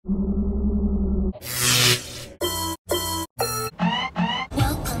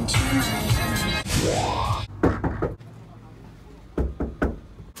Welcome to my home.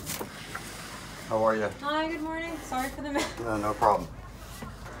 How are you? Hi, good morning. Sorry for the mess. No problem.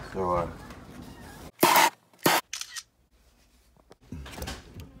 So,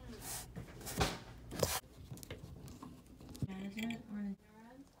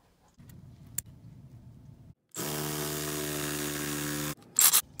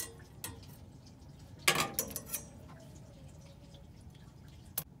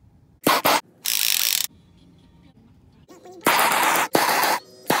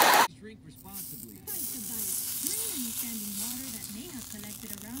 Drink responsibly. Fight the bite. Drain any standing water that may have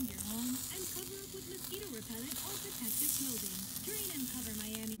collected around your home and cover up with mosquito repellent or protective clothing. Drain and cover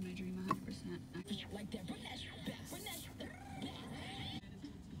Miami. My dream 100%. Like that. Bring that back. Bring that back.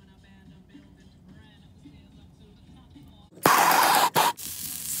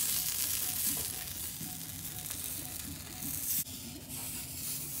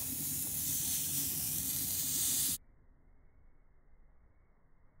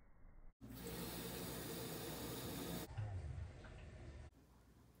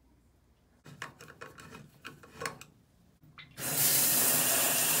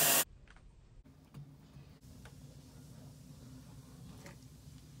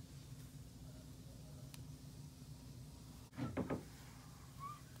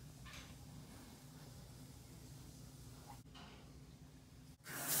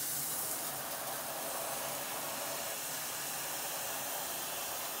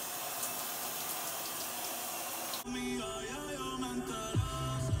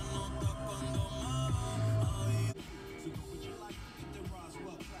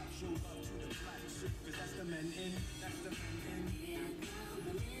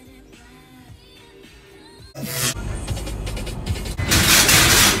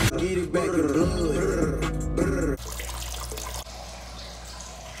 Get it back in blood.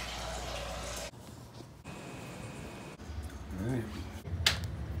 alright.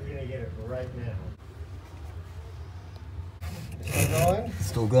 We're gonna get it right now. Still going?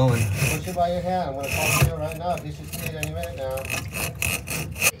 Still going. Push it by your hand. I'm gonna call you right now. This should see it any minute now.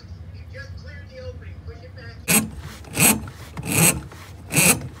 You just cleared the opening. Push it back.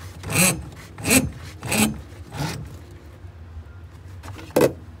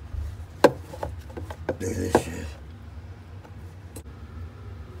 Look at this shit.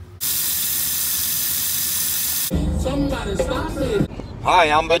 Somebody stop it. Hi,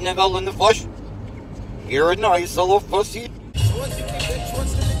 I'm Beneval in the flesh. You're a nice little pussy.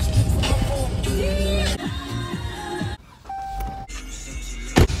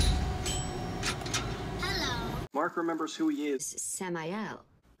 Mark remembers who he is. Samael.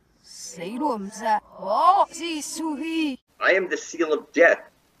 I am the seal of death.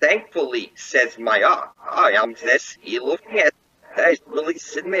 Thankfully, says Maya, I am the seal of death. That's really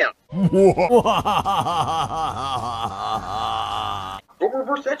said me out. Go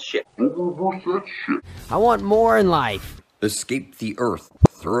reverse that shit. I want more in life. Escape the earth.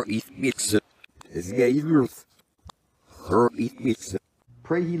 Throw it mix it. Escape the earth. Throw it mix it.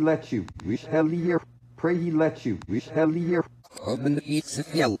 Pray he let you. We shall hear. Pray he let you. We shall hear. Open the gates of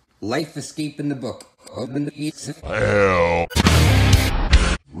hell. Life escape in the book. Open the gates of Hell.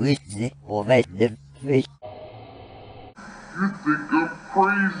 with the over the fish. You think I'm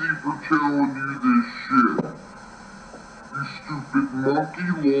crazy for telling you this shit? You stupid monkey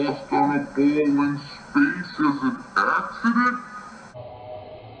lost on a ball in space as an accident?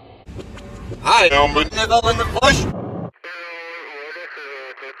 Hi, I'm Beneval in the flesh.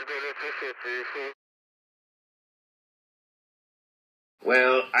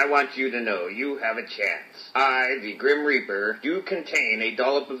 Well, I want you to know you have a chance. I, the Grim Reaper, do contain a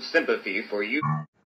dollop of sympathy for you.